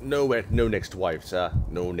 no next wife, sir.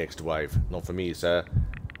 No next wife. Not for me, sir.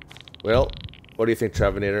 Well, what do you think,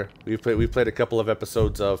 Travanator? We've played a couple of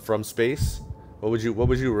episodes of From Space. What would you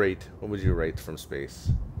rate? What would you rate From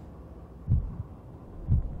Space?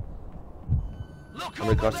 Look, How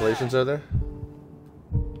many constellations are there?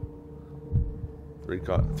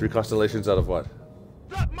 Three constellations out of what?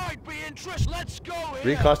 That might be interest. Let's go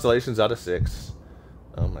here. 3 constellations out of 6.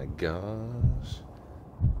 Oh my gosh.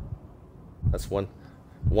 That's one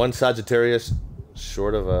Sagittarius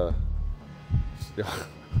short of a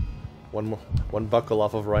one buckle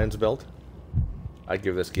off of Ryan's belt. I'd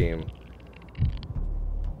give this game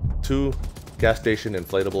 2 gas station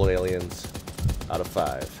inflatable aliens out of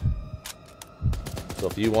 5. So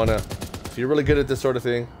if you're really good at this sort of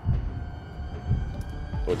thing,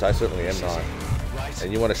 which I certainly am not,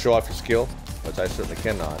 and you want to show off your skill, which I certainly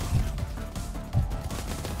cannot,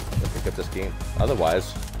 pick up this game.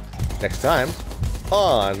 Otherwise, next time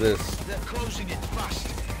on this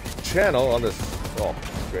channel, on this, oh,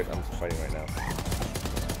 great, I'm fighting right now.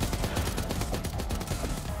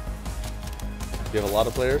 Do you have a lot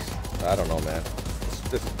of players? I don't know, man.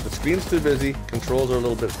 The screen's too busy. Controls are a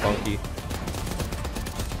little bit funky.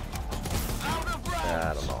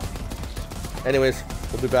 I don't know. Anyways,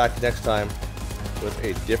 we'll be back next time with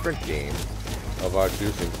a different game of our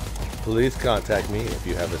choosing. Please contact me if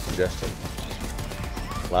you have a suggestion.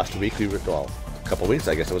 Last week we were, well, a couple weeks,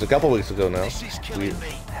 I guess it was a couple weeks ago now, we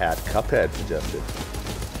had Cuphead suggested.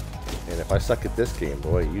 And if I suck at this game,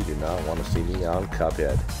 boy, you do not want to see me on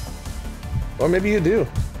Cuphead. Or maybe you do.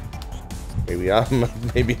 Maybe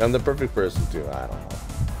I'm the perfect person to. I don't know.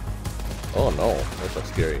 Oh no, this looks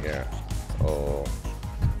scary here. Oh.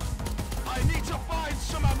 I need to find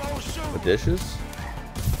some ammo soon. The dishes?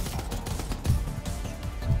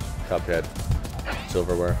 Cuphead.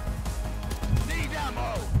 Silverware. Need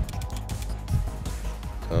ammo.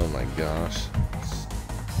 Oh my gosh.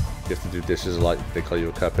 You have to do dishes a lot. They call you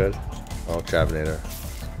a Cuphead? Oh, Travanator.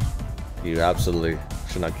 You absolutely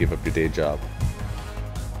should not give up your day job.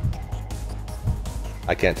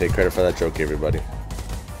 I can't take credit for that joke, everybody.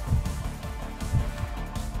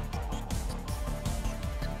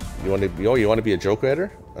 You want to be a joke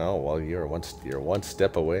writer? Oh well, you're one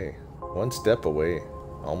step away. One step away.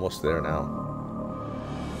 Almost there now.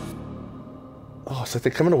 Oh, it's like they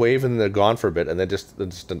come in a wave and they're gone for a bit, and then just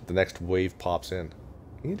the next wave pops in.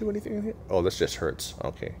 Can you do anything in here? Oh, this just hurts.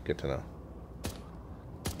 Okay, good to know.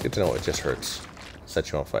 Good to know it just hurts.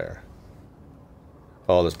 Set you on fire.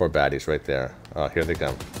 Oh, there's more baddies right there. Oh, here they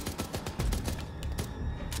come.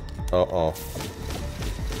 Uh-oh.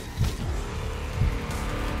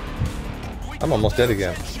 I'm almost dead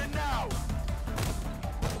again.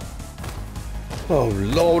 Oh,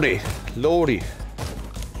 lordy. Lordy.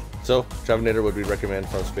 So, Travanator, would we recommend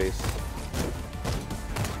From Space?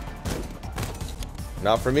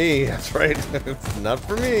 Not for me. That's right. It's not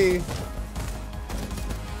for me.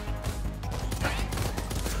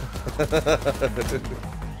 Over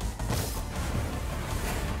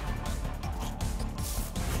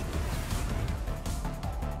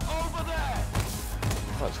there.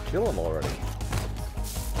 Let's kill him already.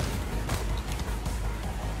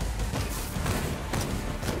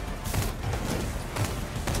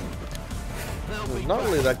 It's not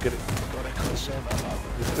really that good.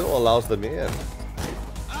 It still allows them in.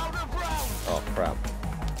 Oh crap.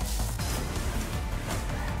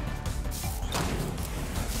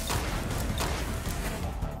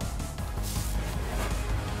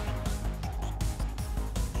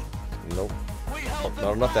 Nope. Oh,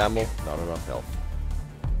 not enough ammo, not enough health.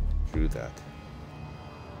 True that.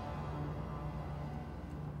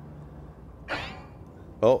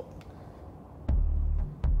 Oh.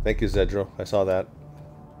 Thank you, Zedro. I saw that.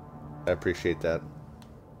 I appreciate that.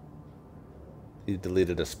 He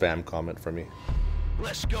deleted a spam comment for me.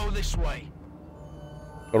 Let's go this way.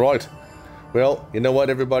 Alright. Well, you know what,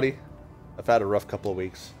 everybody? I've had a rough couple of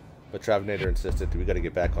weeks, but Travanator insisted we got to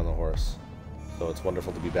get back on the horse. So it's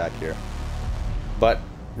wonderful to be back here. But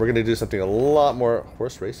we're going to do something a lot more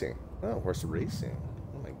horse racing. Oh, horse racing.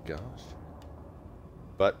 Oh my gosh.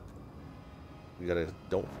 But you got to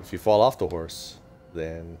if you fall off the horse,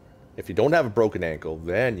 then if you don't have a broken ankle,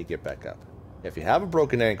 then you get back up. If you have a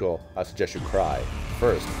broken ankle, I suggest you cry.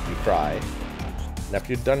 First, you cry. And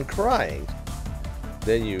after you're done crying,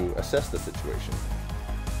 then you assess the situation.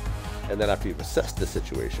 And then after you've assessed the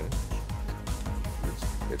situation,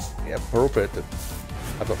 it's appropriate to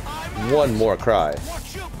have one more cry.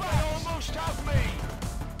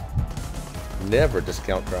 Never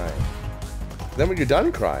discount crying. Then when you're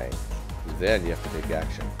done crying, then you have to take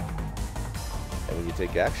action. And when you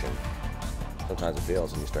take action, sometimes it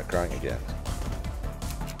fails and you start crying again.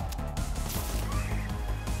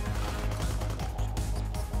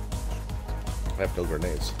 I have no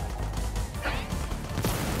grenades.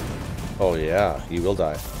 Oh yeah, you will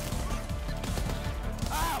die.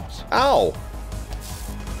 Ow!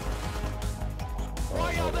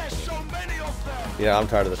 Why are there so many of them? Yeah, I'm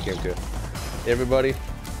tired of this game too. Everybody,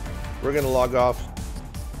 we're gonna log off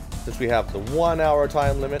since we have the 1 hour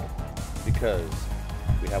time limit because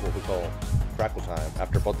we have what we call crackle time.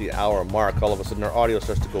 After about the hour mark, all of a sudden our audio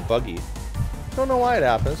starts to go buggy. Don't know why it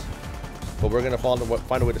happens, but we're gonna find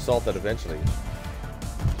a way to solve that eventually.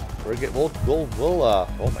 We'll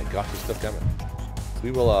oh my gosh, he's still coming.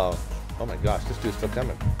 We will oh my gosh, this dude's still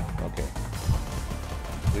coming. Okay.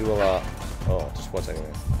 We will oh, just 1 second.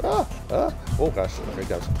 Oh gosh, here he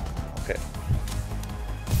comes. Okay.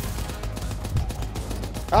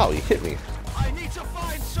 Oh, he hit me. I need to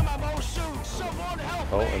find some ammo soon. Someone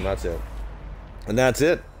help me. And that's it. And that's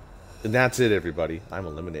it. And that's it, everybody. I'm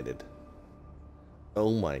eliminated.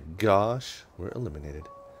 Oh my gosh, we're eliminated.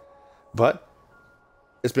 But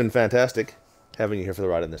it's been fantastic having you here for the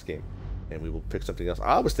ride in this game. And we will pick something else.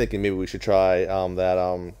 I was thinking maybe we should try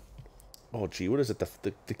that oh gee, what is it?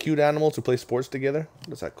 The cute animals who play sports together?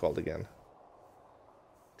 What is that called again?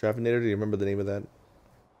 Travanator, do you remember the name of that?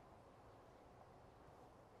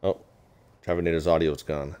 Oh, Travanator's audio is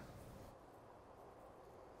gone.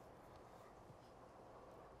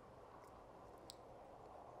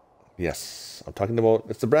 Yes, I'm talking about,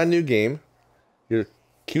 it's a brand new game. Your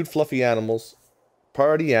cute fluffy animals.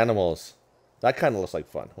 Party animals. That kind of looks like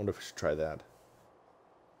fun. I wonder if we should try that.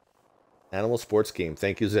 Animal sports game.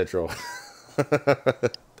 Thank you, Zetro.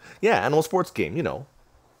 Yeah, animal sports game, you know.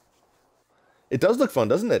 It does look fun,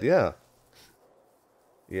 doesn't it? Yeah.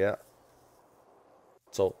 Yeah.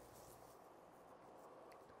 So.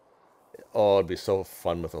 Oh, it'd be so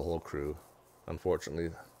fun with the whole crew.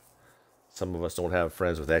 Unfortunately, some of us don't have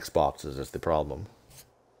friends with Xboxes. That's the problem.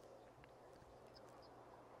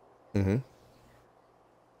 Mm-hmm.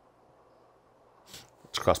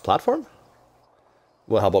 It's cross-platform?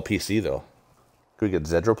 Well, how about PC, though? Could we get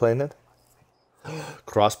Zedro playing it?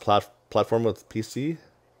 Cross-platform with PC?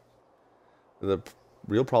 The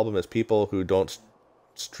real problem is people who don't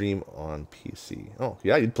stream on PC. Oh,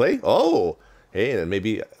 yeah, you'd play? Oh! Hey, and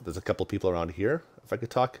maybe there's a couple people around here. If I could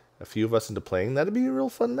talk a few of us into playing, that'd be a real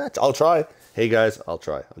fun match. I'll try. Hey, guys, I'll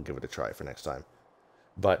try. I'll give it a try for next time.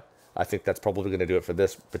 But I think that's probably going to do it for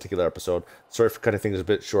this particular episode. Sorry for cutting things a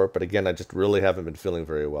bit short, but again, I just really haven't been feeling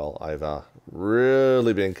very well. I've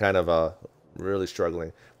really been kind of really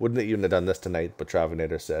struggling. Wouldn't have even have done this tonight, but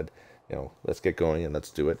Travanator said, you know, let's get going and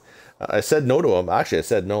let's do it. I said no to him. Actually, I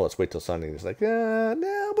said no, let's wait till Sunday. He's like, nah,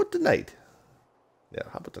 how about tonight? Yeah,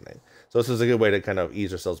 how about tonight? So this is a good way to kind of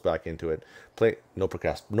ease ourselves back into it. Play no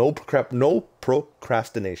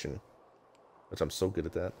procrastination. Which I'm so good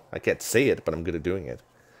at that. I can't say it, but I'm good at doing it.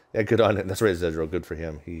 Yeah, good on it. That's right, Zedro. Good for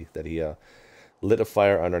him. He lit a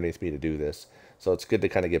fire underneath me to do this. So it's good to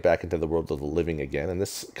kind of get back into the world of the living again. And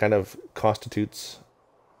this kind of constitutes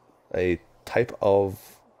a type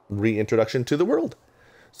of reintroduction to the world.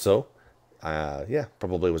 So, yeah,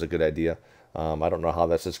 probably was a good idea. I don't know how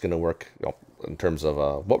that's just going to work, you know, in terms of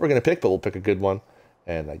what we're going to pick, but we'll pick a good one.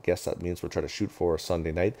 And I guess that means we'll try to shoot for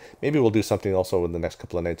Sunday night. Maybe we'll do something also in the next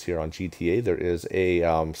couple of nights here on GTA. There is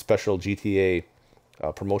a special GTA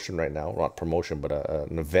promotion right now. Not promotion, but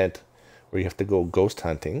an event where you have to go ghost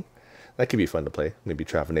hunting. That could be fun to play. Maybe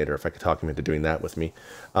Travanator, if I could talk him into doing that with me.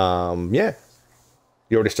 Yeah.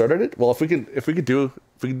 You already started it? Well, if we could do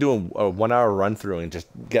a 1 hour run through and just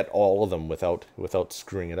get all of them without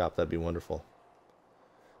screwing it up, that'd be wonderful.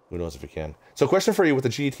 Who knows if we can. So, question for you with the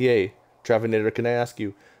GTA, Travanator, can I ask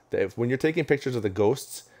you that if, when you're taking pictures of the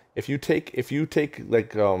ghosts, if you take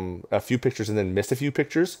like a few pictures and then miss a few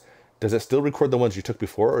pictures, does it still record the ones you took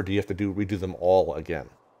before, or do you have to redo them all again?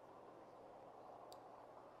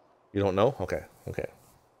 You don't know? Okay. Okay.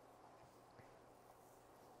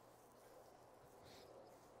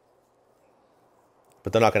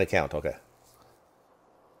 But they're not going to count. Okay.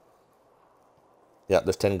 Yeah,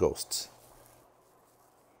 there's 10 ghosts.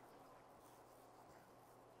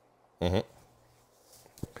 Mm-hmm.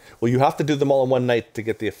 Well, you have to do them all in one night to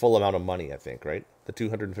get the full amount of money, I think, right? The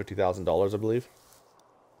 $250,000, I believe.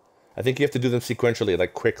 I think you have to do them sequentially,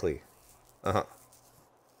 like quickly. Uh-huh.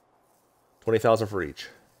 20,000 for each.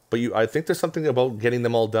 But I think there's something about getting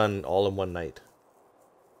them all done all in one night.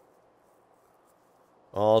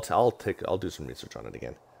 I'll do some research on it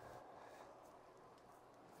again.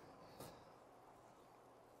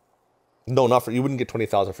 No, not for, you wouldn't get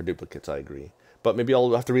 20,000 for duplicates, I agree. But maybe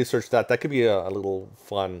I'll have to research that. That could be a little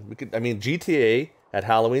fun. We could, I mean, GTA at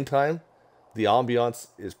Halloween time, the ambiance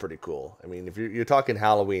is pretty cool. I mean, if you're talking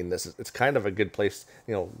Halloween, it's kind of a good place.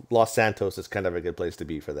 You know, Los Santos is kind of a good place to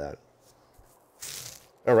be for that.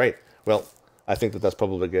 All right. Well, I think that's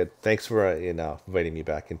probably good. Thanks for inviting me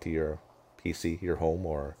back into your PC, your home,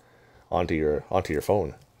 or onto your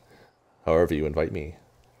phone, however you invite me.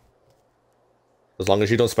 As long as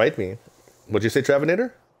you don't spite me. What'd you say,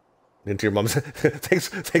 Travanator? Into your mom's.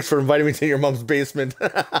 Thanks for inviting me to your mom's basement.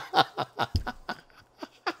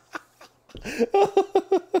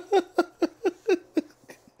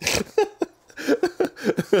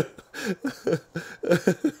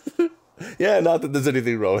 Yeah, not that there's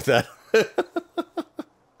anything wrong with that.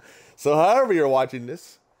 So, however you're watching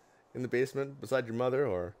this, in the basement beside your mother,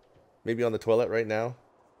 or maybe on the toilet right now,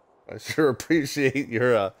 I sure appreciate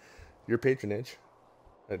your patronage.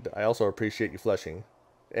 I also appreciate you flushing.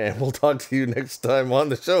 And we'll talk to you next time on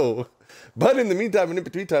the show. But in the meantime, and in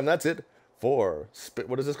between time, that's it for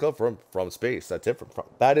what is this called? From space. That's it from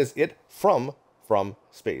that is it from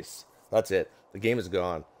space. That's it. The game is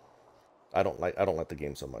gone. I don't like the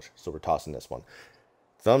game so much, so we're tossing this one.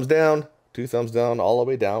 Thumbs down, 2 thumbs down, all the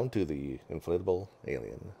way down to the inflatable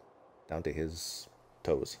alien, down to his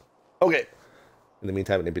toes. Okay. In the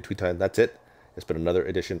meantime, and in between time, that's it. It's been another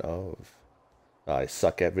edition of I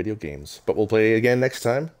Suck at Video Games. But we'll play again next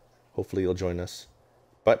time. Hopefully you'll join us.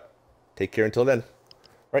 But take care until then.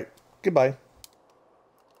 Right. Goodbye.